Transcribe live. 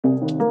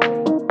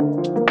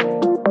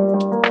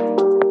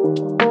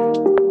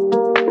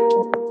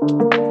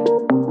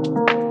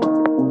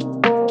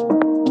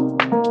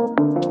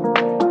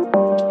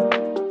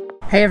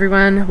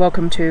everyone,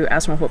 welcome to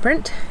Our Small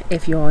Footprint.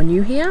 If you're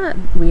new here,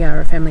 we are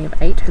a family of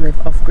 8 who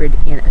live off-grid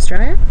in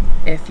Australia.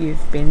 If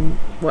you've been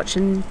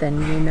watching, then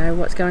you know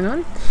what's going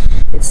on.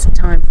 It's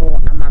time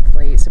for a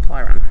monthly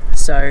supply run.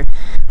 So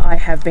I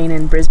have been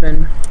in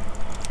Brisbane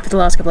for the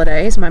last couple of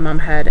days. My mum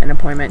had an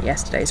appointment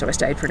yesterday, so I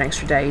stayed for an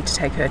extra day to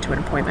take her to an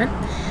appointment,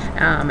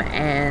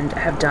 and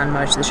have done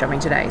most of the shopping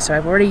today. So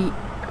I've already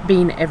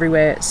been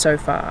everywhere so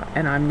far,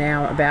 and I'm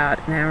now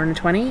about an hour and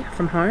 20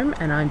 from home,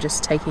 and I'm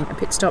just taking a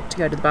pit stop to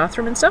go to the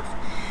bathroom and stuff.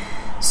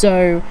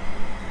 So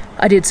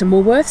I did some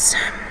Woolworths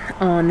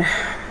on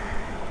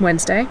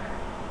Thursday,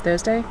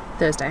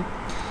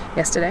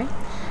 yesterday.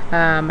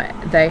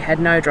 They had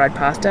no dried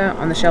pasta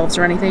on the shelves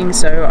or anything,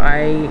 so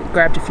I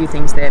grabbed a few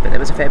things there, but there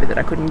was a fair bit that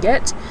I couldn't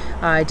get.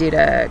 I did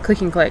a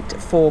click and collect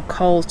for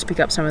Coles to pick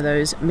up some of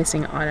those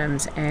missing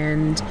items,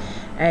 and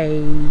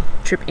a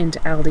trip into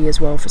Aldi as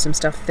well for some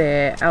stuff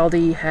there.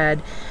 Aldi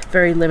had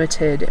very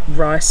limited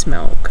rice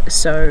milk,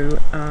 so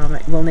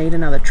we'll need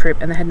another trip,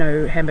 and they had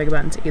no hamburger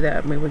buns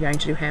either. We were going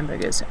to do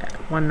hamburgers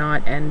one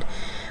night, and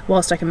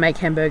whilst I can make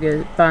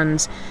hamburger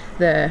buns,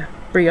 the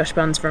brioche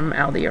buns from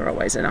Aldi are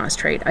always a nice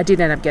treat. I did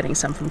end up getting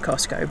some from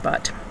Costco,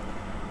 but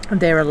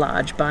they're a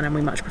large bun and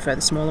we much prefer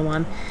the smaller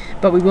one.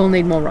 But we will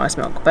need more rice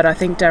milk. But I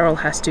think Darryl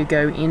has to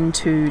go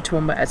into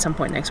Toowoomba at some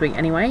point next week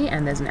anyway,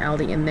 and there's an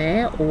Aldi in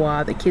there,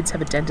 or the kids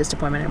have a dentist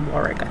appointment in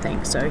Warwick, I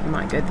think, so he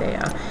might go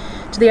there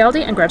to the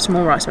Aldi and grab some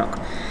more rice milk.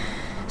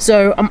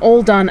 So I'm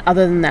all done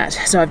other than that.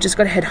 So I've just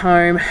got to head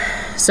home.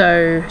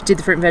 So did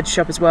the fruit and veg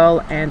shop as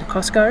well, and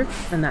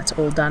Costco, and that's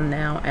all done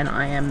now. And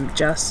I am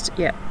just,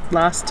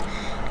 last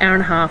hour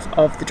and a half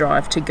of the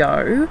drive to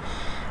go,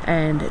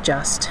 and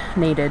just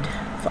needed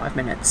 5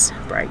 minutes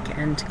break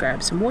and to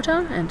grab some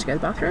water and to go to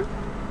the bathroom.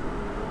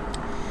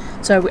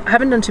 So I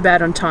haven't done too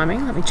bad on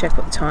timing. Let me check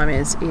what the time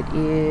is. It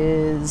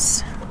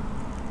is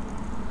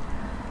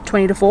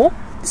 20 to 4.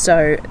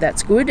 So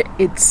that's good.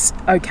 It's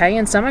okay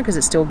in summer because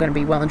it's still going to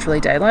be well and truly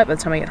daylight by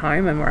the time I get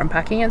home and we're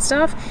unpacking and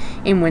stuff.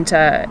 In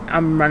winter,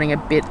 I'm running a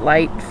bit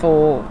late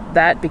for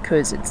that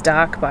because it's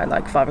dark by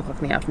like 5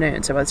 o'clock in the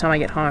afternoon. So by the time I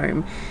get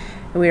home,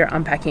 we're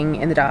unpacking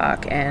in the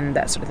dark and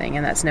that sort of thing,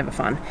 and that's never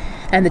fun.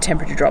 And the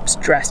temperature drops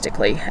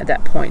drastically at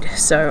that point.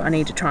 So I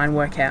need to try and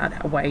work out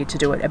a way to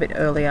do it a bit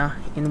earlier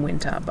in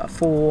winter. But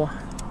for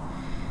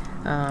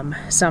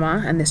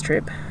summer and this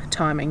trip,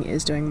 timing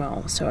is doing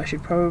well, so I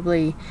should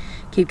probably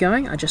keep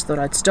going. I just thought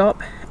I'd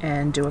stop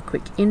and do a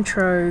quick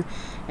intro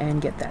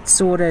and get that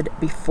sorted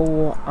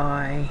before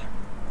I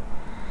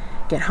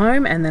get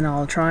home, and then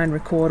I'll try and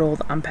record all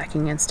the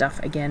unpacking and stuff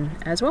again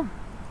as well.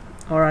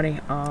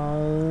 Alrighty,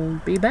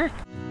 I'll be back.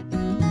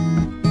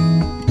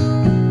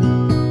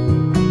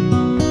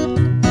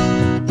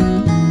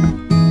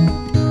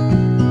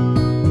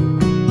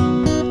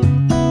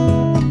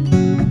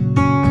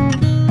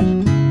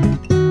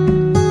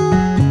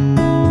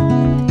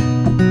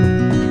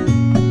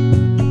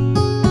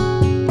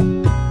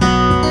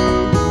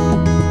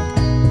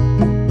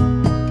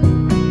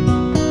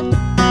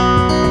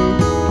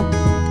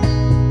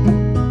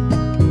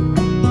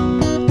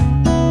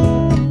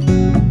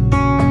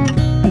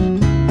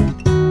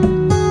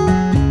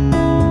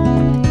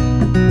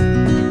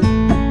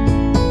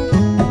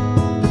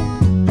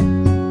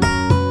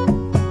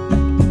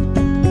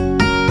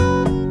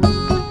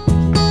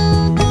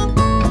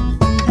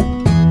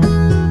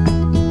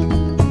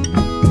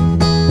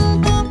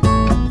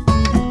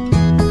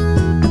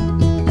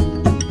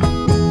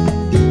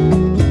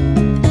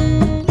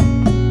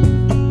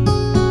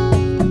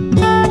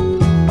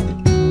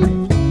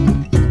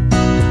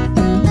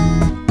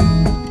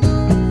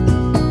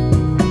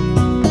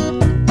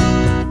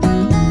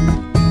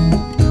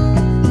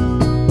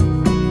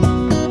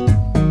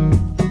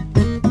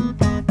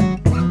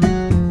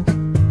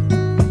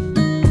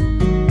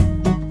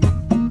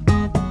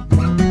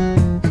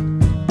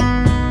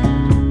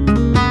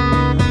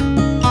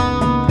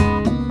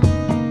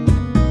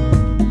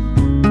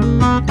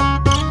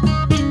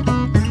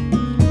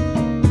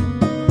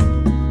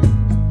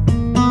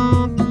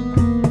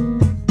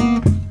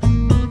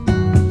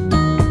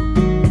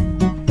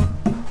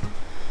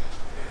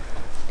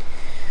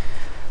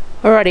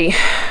 Alrighty,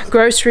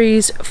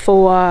 groceries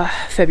for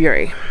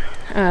February.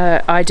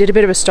 I did a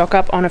bit of a stock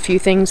up on a few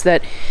things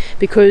that,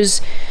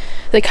 because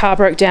the car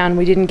broke down,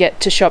 we didn't get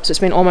to shop. So it's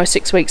been almost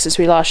 6 weeks since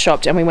we last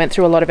shopped, and we went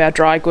through a lot of our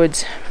dry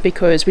goods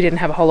because we didn't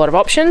have a whole lot of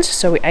options.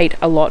 So we ate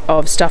a lot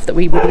of stuff that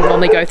we wouldn't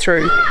normally go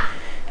through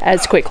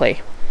as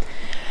quickly.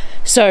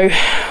 So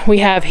we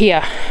have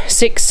here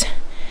 6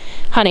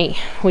 honey,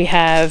 we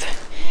have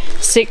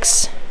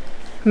 6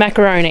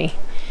 macaroni,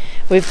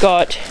 we've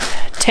got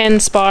 10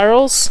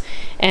 spirals,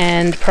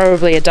 and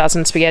probably a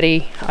dozen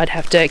spaghetti. I'd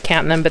have to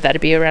count them, but that'd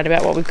be around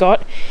about what we've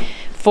got.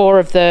 4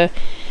 of the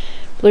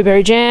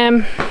blueberry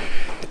jam,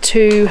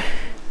 2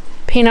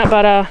 peanut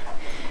butter,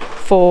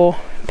 4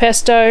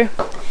 pesto,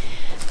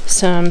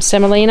 some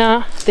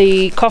semolina.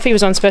 The coffee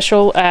was on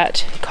special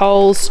at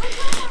Coles,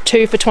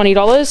 2 for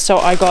 $20, so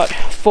I got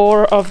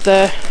 4 of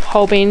the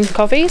whole bean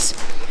coffees.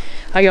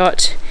 I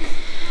got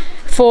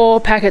 4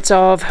 4 packets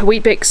of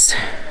Wheat Bix,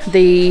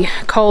 the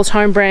Coles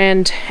home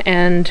brand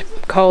and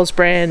Coles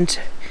brand,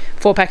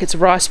 4 packets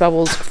of rice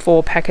bubbles,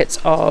 4 packets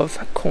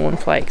of corn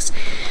flakes.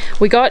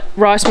 We got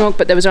rice milk,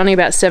 but there was only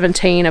about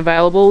 17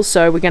 available,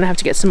 so we're going to have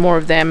to get some more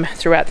of them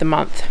throughout the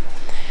month.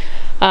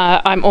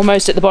 I'm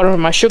almost at the bottom of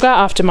my sugar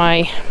after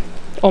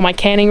all my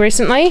canning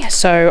recently,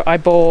 so I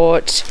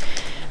bought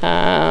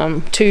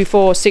 2,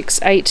 4, 6,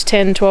 8,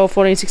 10, 12,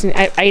 14, 16,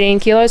 18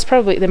 kilos.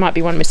 Probably there might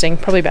be one missing,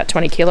 probably about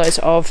 20 kilos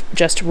of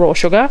just raw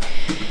sugar.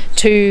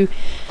 2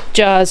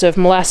 jars of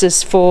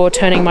molasses for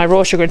turning my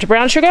raw sugar into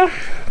brown sugar.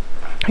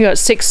 We got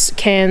 6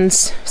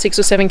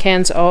 or 7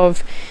 cans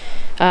of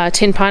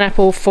tin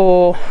pineapple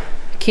for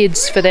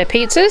kids for their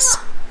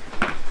pizzas.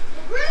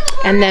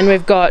 And then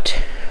we've got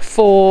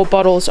 4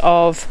 bottles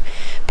of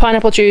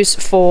pineapple juice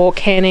for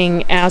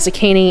canning our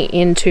zucchini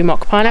into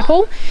mock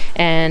pineapple,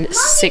 and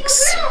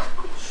 6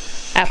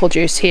 apple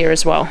juice here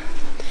as well.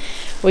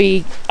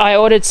 I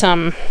ordered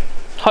some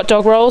hot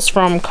dog rolls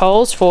from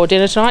Coles for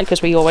dinner tonight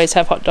because we always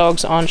have hot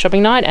dogs on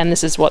shopping night, and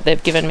this is what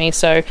they've given me,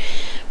 so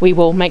we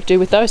will make do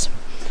with those.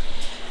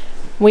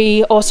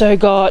 We also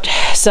got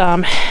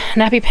some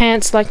nappy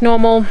pants like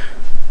normal.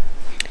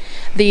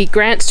 The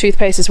Grant's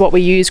toothpaste is what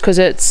we use because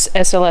it's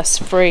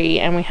SLS free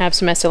and we have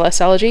some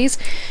SLS allergies,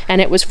 and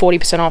it was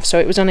 40% off, so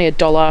it was only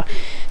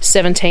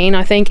 $1.17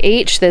 I think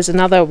each. There's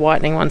another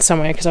whitening one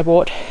somewhere because I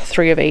bought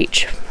 3 of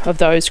each of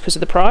those because of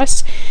the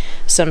price.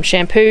 Some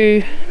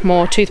shampoo,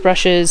 more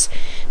toothbrushes,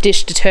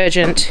 dish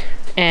detergent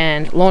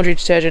and laundry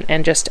detergent,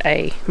 and just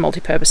a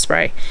multi-purpose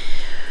spray.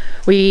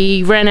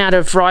 We ran out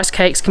of rice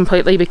cakes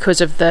completely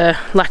because of the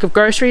lack of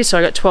groceries, so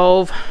I got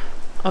 12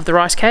 of the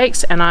rice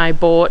cakes and I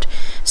bought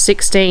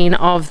 16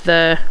 of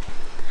the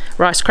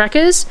rice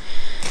crackers.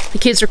 The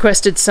kids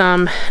requested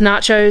some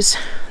nachos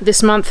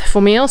this month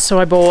for meals, so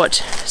I bought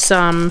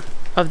some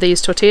of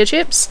these tortilla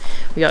chips.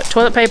 We got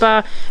toilet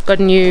paper, got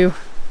a new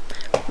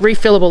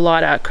refillable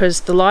lighter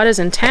because the lighters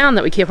in town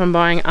that we keep on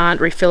buying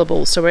aren't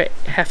refillable, so we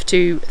have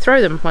to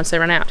throw them once they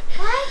run out.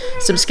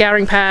 Some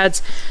scouring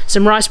pads,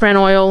 some rice bran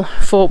oil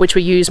for which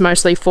we use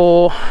mostly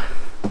for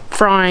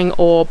frying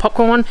or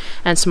popcorn,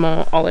 and some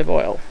more olive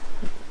oil.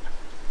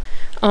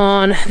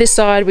 On this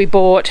side we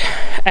bought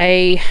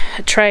a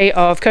tray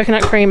of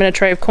coconut cream and a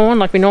tray of corn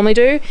like we normally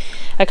do,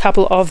 a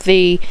couple of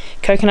the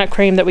coconut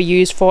cream that we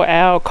use for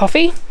our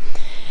coffee.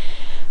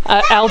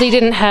 Aldi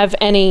didn't have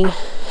any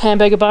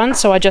hamburger buns,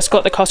 so I just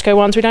got the Costco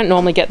ones. We don't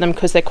normally get them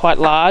because they're quite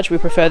large. We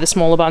prefer the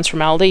smaller buns from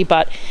Aldi,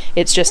 but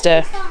it's just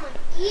a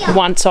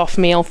once-off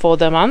meal for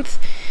the month.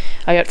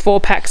 I got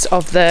 4 packs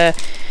of the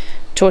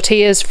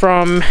tortillas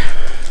from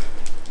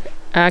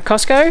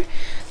Costco,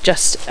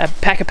 just a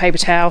pack of paper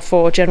towel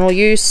for general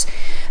use.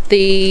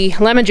 The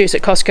lemon juice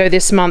at Costco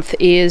this month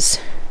is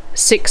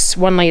 6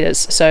 1 litres,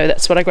 so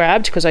that's what I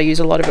grabbed because I use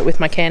a lot of it with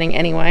my canning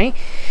anyway.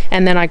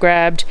 And then I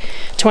grabbed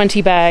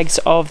 20 bags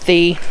of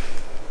the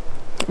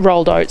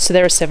rolled oats, so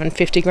they're a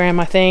 750 gram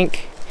I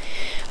think,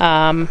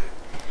 and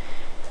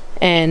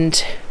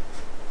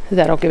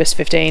that'll give us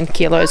 15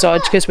 kilos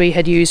odd because we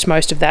had used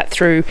most of that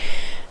through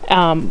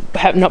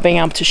not being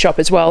able to shop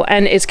as well,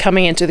 and it's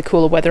coming into the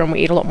cooler weather and we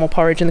eat a lot more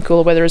porridge in the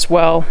cooler weather as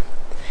well.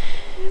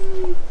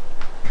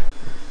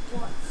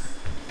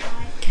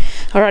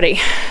 Alrighty,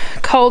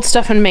 cold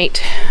stuff and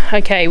meat.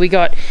 Okay, we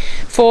got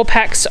 4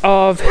 packs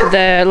of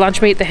the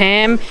lunch meat, the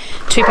ham,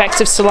 2 packs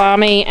of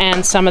salami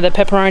and some of the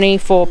pepperoni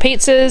for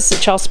pizzas,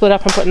 which I'll split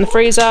up and put in the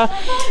freezer.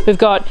 We've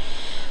got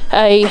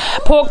a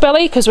pork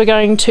belly because we're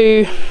going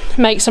to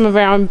make some of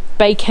our own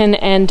bacon,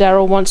 and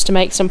Darryl wants to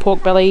make some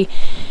pork belly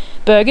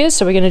burgers,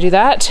 so we're going to do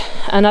that.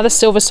 Another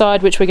silver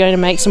side which we're going to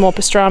make some more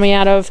pastrami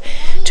out of.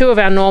 2 of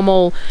our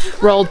normal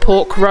rolled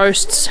pork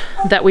roasts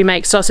that we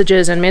make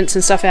sausages and mince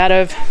and stuff out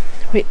of.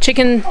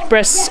 Chicken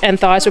breasts and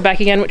thighs were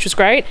back again, which was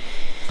great,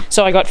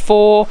 so I got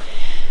 4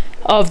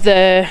 of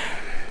the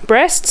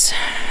breasts,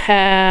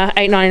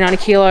 $8.99 a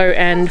kilo,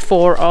 and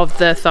 4 of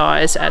the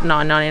thighs at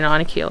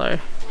 $9.99 a kilo.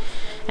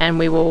 And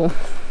we will,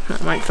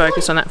 I won't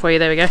focus on that for you,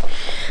 there we go,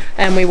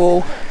 and we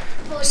will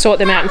sort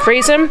them out and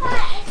freeze them.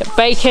 Got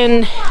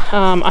bacon,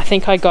 I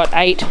think I got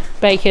 8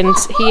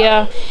 bacons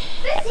here,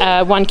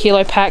 1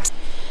 kilo packs.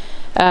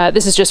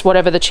 This is just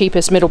whatever the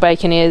cheapest middle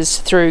bacon is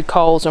through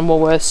Coles and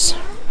Woolworths.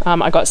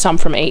 I got some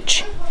from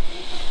each.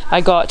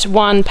 I got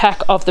 1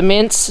 pack of the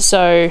mince,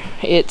 so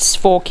it's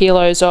 4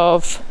 kilos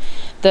of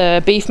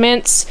the beef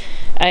mince,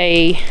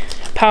 a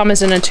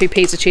parmesan and 2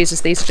 pizza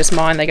cheeses. These are just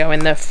mine, they go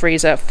in the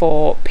freezer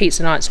for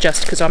pizza nights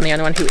just because I'm the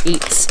only one who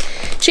eats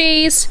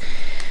cheese.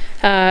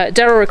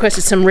 Darryl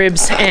requested some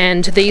ribs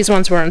and these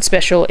ones were on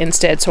special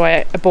instead, so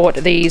I bought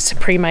these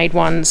pre-made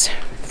ones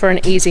for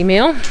an easy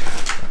meal.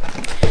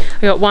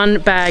 We got 1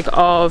 bag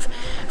of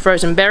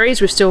frozen berries.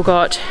 We've still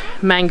got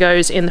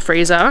mangoes in the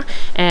freezer,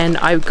 and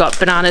I got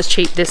bananas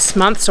cheap this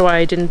month, so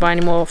I didn't buy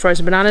any more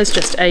frozen bananas.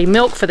 Just a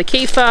milk for the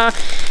kefir,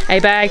 a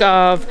bag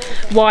of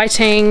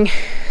whiting,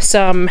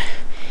 some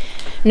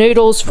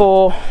noodles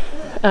for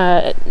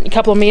a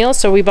couple of meals.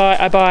 So I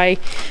buy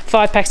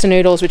 5 packs of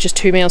noodles, which is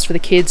 2 meals for the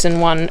kids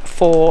and 1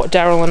 for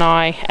Darryl and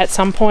I at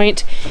some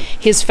point.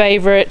 His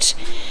favourite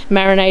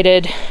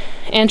marinated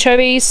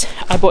anchovies.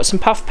 I bought some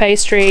puff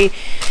pastry,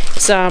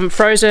 some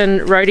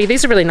frozen roti.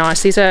 These are really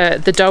nice.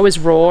 The dough is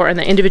raw and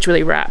they're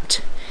individually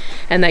wrapped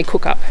and they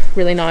cook up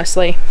really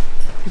nicely.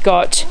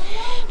 Got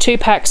 2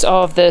 packs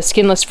of the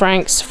skinless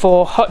franks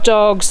for hot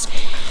dogs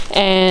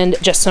and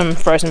just some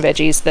frozen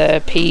veggies,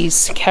 the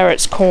peas,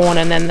 carrots, corn,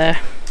 and then the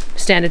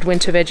standard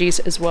winter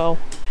veggies as well.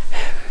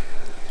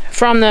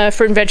 From the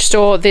fruit and veg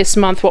store this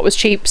month, what was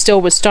cheap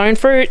still was stone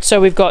fruit.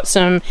 So we've got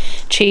some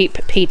cheap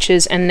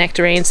peaches and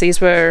nectarines. These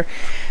were,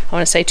 I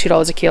want to say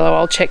 $2 a kilo.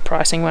 I'll check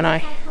pricing when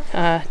I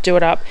do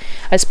it up.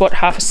 I just bought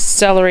half a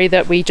celery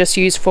that we just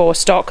use for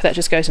stock. That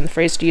just goes in the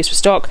freezer to use for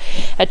stock.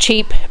 A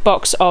cheap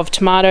box of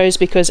tomatoes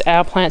because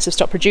our plants have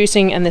stopped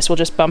producing and this will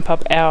just bump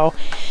up our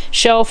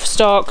shelf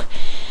stock.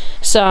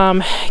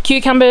 Some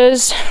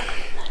cucumbers,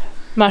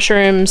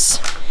 mushrooms,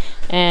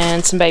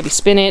 and some baby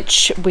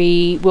spinach.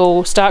 We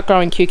will start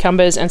growing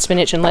cucumbers and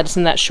spinach and lettuce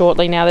in that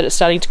shortly now that it's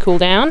starting to cool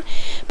down,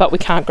 but we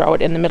can't grow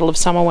it in the middle of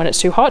summer when it's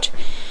too hot.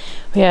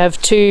 We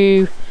have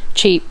 2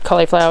 cheap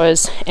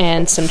cauliflowers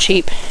and some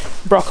cheap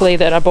broccoli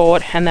that I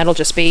bought, and that'll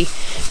just be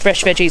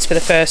fresh veggies for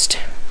the first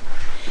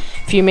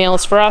few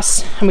meals for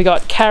us. And we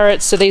got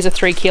carrots, so these are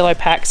 3 kilo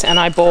packs, and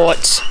I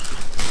bought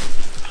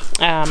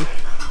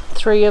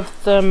 3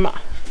 of them.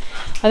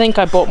 I think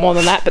I bought more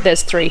than that, but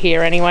there's 3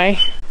 here anyway.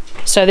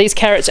 So these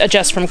carrots are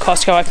just from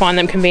Costco. I find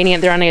them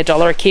convenient. They're only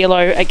 $1 a kilo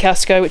at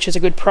Costco, which is a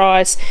good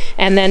price.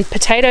 And then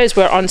potatoes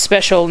were on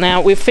special.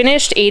 Now, we've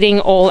finished eating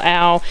all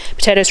our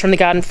potatoes from the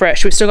garden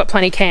fresh. We've still got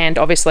plenty canned,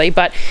 obviously,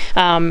 but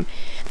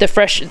the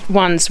fresh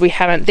ones we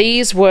haven't.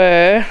 These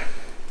were,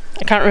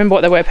 I can't remember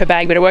what they were per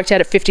bag, but it worked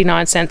out at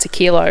 59 cents a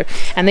kilo.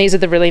 And these are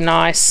the really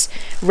nice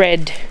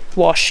red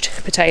washed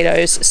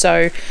potatoes.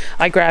 So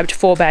I grabbed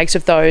 4 bags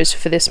of those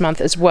for this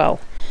month as well.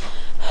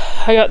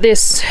 I got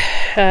this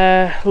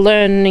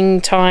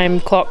learning time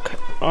clock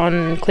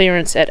on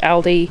clearance at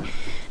Aldi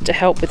to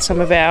help with some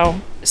of our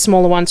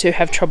smaller ones who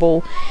have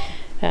trouble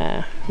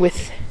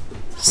with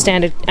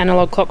standard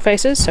analog clock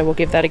faces, so we'll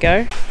give that a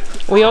go.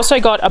 We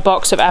also got a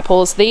box of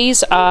apples.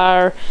 These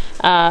are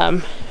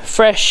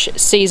fresh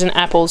season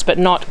apples, but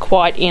not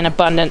quite in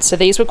abundance, so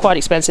these were quite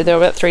expensive. They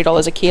were about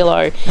 $3 a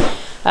kilo.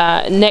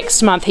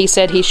 Next month he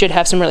said he should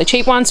have some really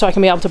cheap ones, so I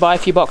can be able to buy a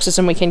few boxes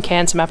and we can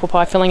can some apple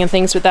pie filling and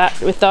things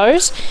with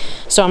those.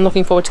 So I'm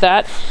looking forward to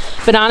that.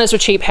 Bananas were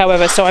cheap,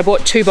 however, so I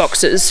bought 2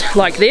 boxes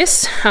like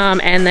this,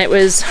 and it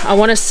was, I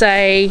want to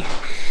say,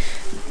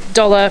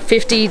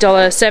 $1.50,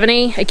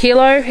 $1.70 a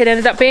kilo it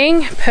ended up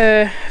being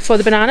for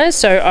the bananas.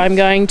 So I'm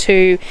going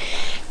to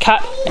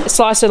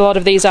slice a lot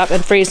of these up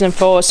and freeze them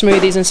for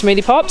smoothies and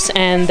smoothie pops,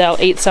 and they'll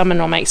eat some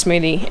and I'll make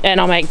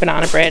I'll make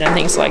banana bread and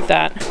things like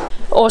that.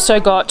 Also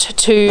got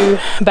 2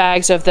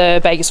 bags of the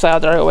baker's flour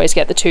that I always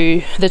get, the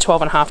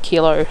 12.5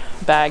 kilo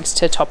bags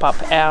to top up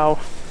our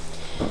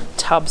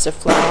tubs of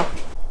flour.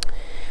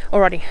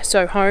 Alrighty,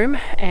 so home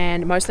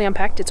and mostly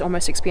unpacked. It's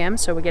almost 6 p.m,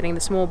 so we're getting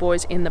the small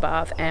boys in the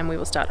bath and we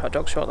will start hot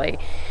dogs shortly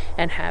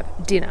and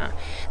have dinner.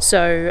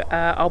 So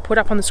I'll put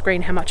up on the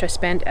screen how much I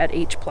spent at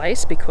each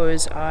place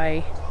because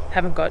I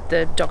haven't got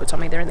the dockets on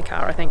me. They're in the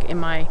car, I think, in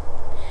my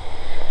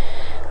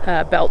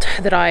belt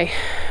that I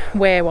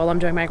wear while I'm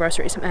doing my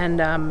groceries,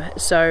 and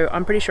so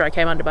I'm pretty sure I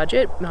came under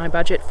budget. My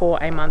budget for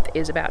a month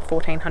is about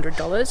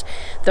 $1,400,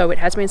 though it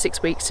has been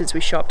 6 weeks since we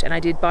shopped, and I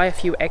did buy a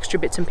few extra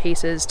bits and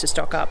pieces to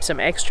stock up, some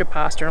extra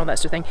pasta and all that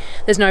sort of thing.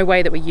 There's no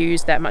way that we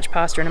use that much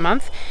pasta in a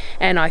month,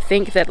 and I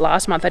think that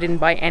last month I didn't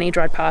buy any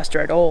dried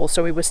pasta at all,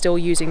 so we were still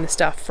using the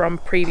stuff from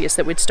previous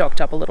that we'd stocked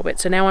up a little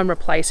bit. So now I'm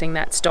replacing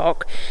that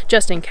stock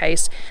just in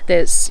case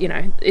there's, you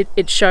know,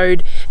 it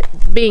showed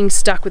being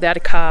stuck without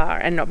a car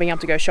and not being able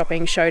to go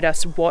shopping showed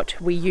us what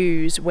we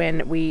use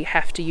when we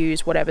have to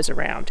use whatever's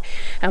around.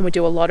 And we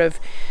do a lot of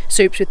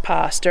soups with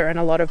pasta and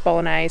a lot of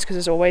bolognese because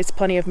there's always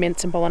plenty of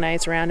mince and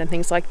bolognese around and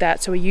things like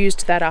that, so we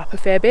used that up a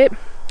fair bit.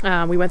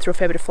 We went through a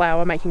fair bit of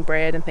flour making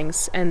bread and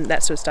things and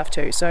that sort of stuff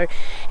too, so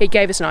it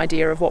gave us an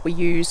idea of what we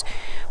use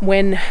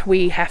when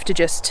we have to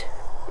just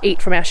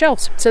eat from our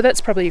shelves, so that's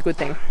probably a good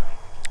thing.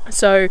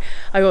 So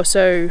I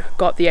also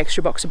got the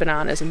extra box of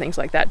bananas and things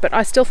like that, but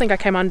I still think I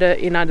came under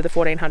the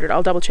 1,400.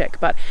 I'll double check,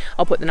 but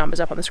I'll put the numbers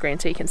up on the screen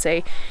so you can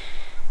see.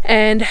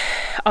 And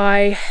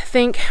I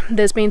think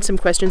there's been some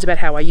questions about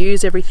how I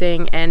use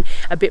everything and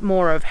a bit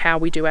more of how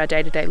we do our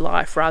day-to-day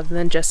life rather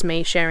than just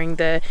me sharing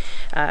the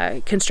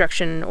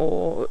construction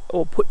or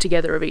put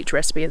together of each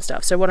recipe and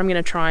stuff. So what I'm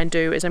going to try and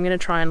do is I'm going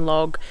to try and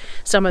log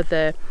some of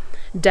the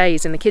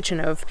days in the kitchen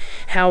of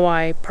how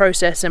I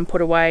process and put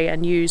away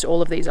and use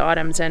all of these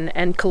items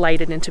and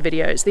collate it into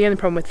videos. The only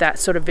problem with that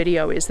sort of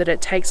video is that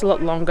it takes a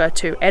lot longer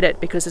to edit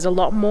because there's a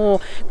lot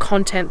more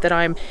content that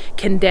I'm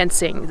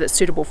condensing that's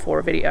suitable for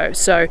a video.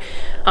 So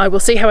I will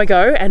see how I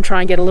go and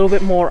try and get a little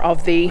bit more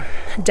of the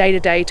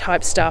day-to-day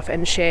type stuff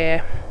and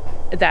share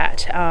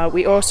that.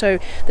 We also,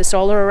 the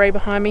solar array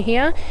behind me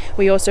here,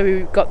 we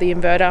also got the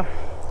inverter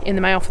in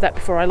the mail for that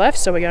before I left,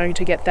 so we're going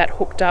to get that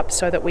hooked up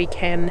so that we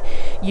can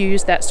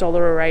use that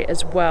solar array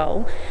as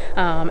well,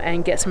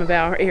 and get some of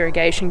our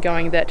irrigation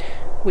going that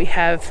we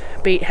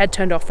had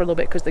turned off for a little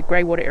bit because the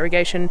grey water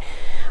irrigation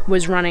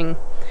was running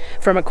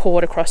from a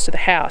cord across to the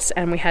house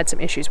and we had some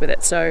issues with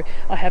it. So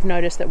I have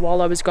noticed that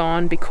while I was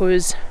gone,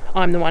 because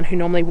I'm the one who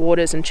normally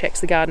waters and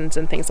checks the gardens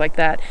and things like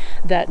that,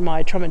 that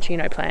my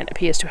Tromoncino plant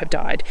appears to have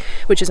died,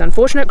 which is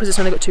unfortunate because it's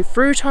only got 2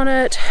 fruit on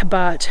it,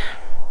 but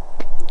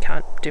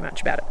can't do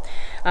much about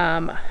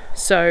it.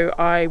 So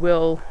I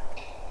will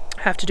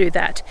have to do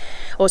that.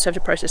 Also have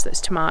to process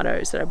those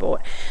tomatoes that I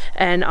bought,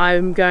 and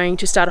I'm going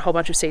to start a whole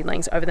bunch of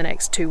seedlings over the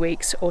next 2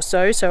 weeks or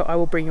so, so I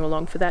will bring you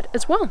along for that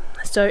as well.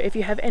 So if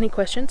you have any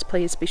questions,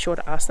 please be sure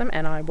to ask them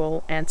and I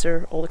will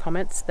answer all the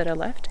comments that are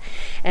left.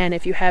 And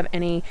if you have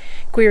any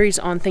queries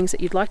on things that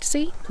you'd like to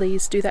see,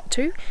 please do that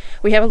too.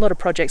 We have a lot of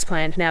projects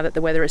planned now that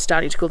the weather is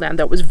starting to cool down,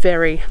 though it was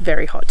very,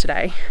 very hot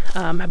today,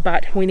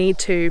 but we need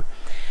to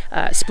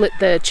split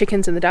the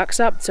chickens and the ducks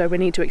up, so we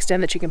need to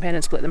extend the chicken pen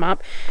and split them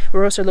up.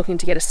 We're also looking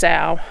to get a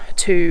sow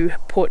to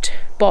put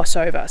Boss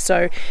over,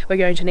 so we're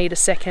going to need a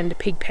second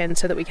pig pen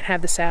so that we can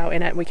have the sow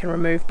in it, we can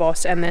remove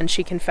Boss, and then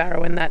she can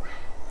farrow in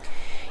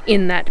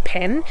that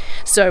pen.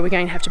 So we're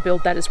going to have to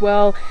build that as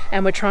well,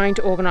 and we're trying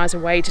to organise a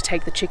way to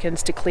take the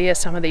chickens to clear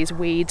some of these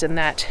weeds and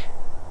that.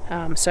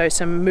 So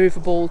some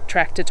movable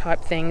tractor type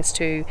things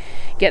to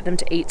get them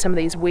to eat some of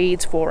these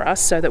weeds for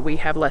us so that we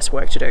have less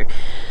work to do.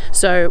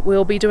 So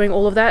we'll be doing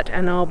all of that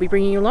and I'll be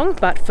bringing you along.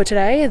 But for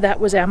today, that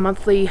was our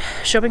monthly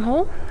shopping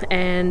haul,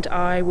 and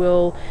I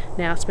will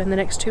now spend the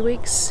next 2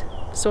 weeks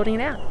sorting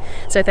it out.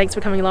 So thanks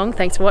for coming along,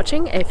 thanks for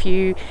watching. If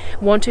you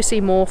want to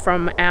see more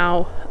from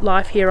our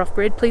life here off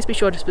grid, please be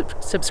sure to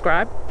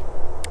subscribe.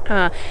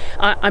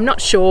 I'm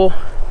not sure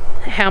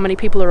how many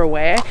people are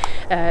aware,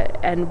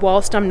 and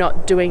whilst I'm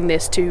not doing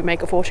this to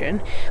make a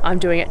fortune, I'm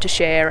doing it to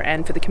share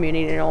and for the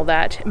community and all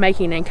that.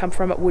 Making an income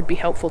from it would be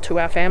helpful to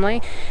our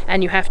family,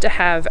 and you have to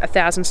have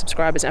 1,000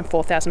 subscribers and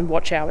 4,000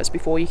 watch hours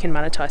before you can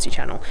monetize your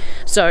channel.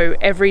 So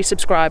every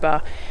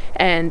subscriber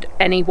and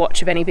any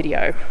watch of any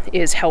video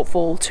is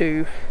helpful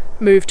to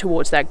move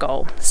towards that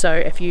goal. So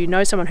if you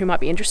know someone who might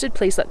be interested,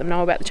 please let them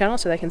know about the channel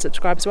so they can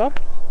subscribe as well.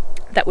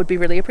 That would be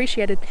really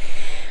appreciated.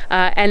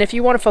 And if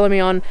you want to follow me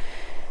on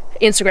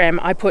Instagram,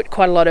 I put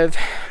quite a lot of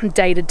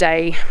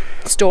day-to-day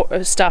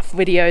stuff,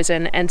 videos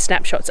and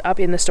snapshots up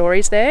in the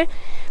stories there,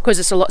 because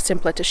it's a lot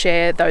simpler to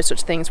share those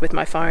sorts of things with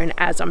my phone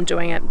as I'm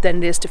doing it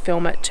than it is to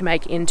film it to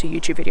make into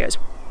YouTube videos.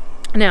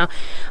 Now,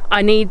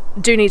 I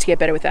do need to get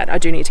better with that. I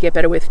do need to get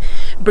better with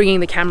bringing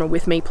the camera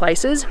with me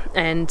places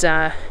and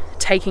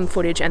taking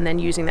footage and then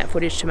using that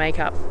footage to make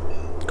up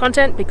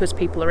content because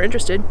people are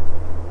interested.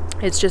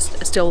 It's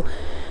just still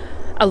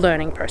a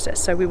learning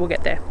process, so we will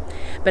get there.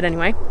 But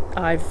anyway,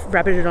 I've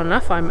rabbited on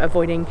enough. I'm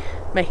avoiding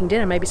making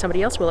dinner. Maybe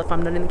somebody else will if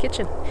I'm not in the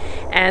kitchen.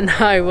 And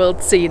I will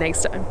see you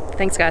next time.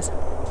 Thanks, guys.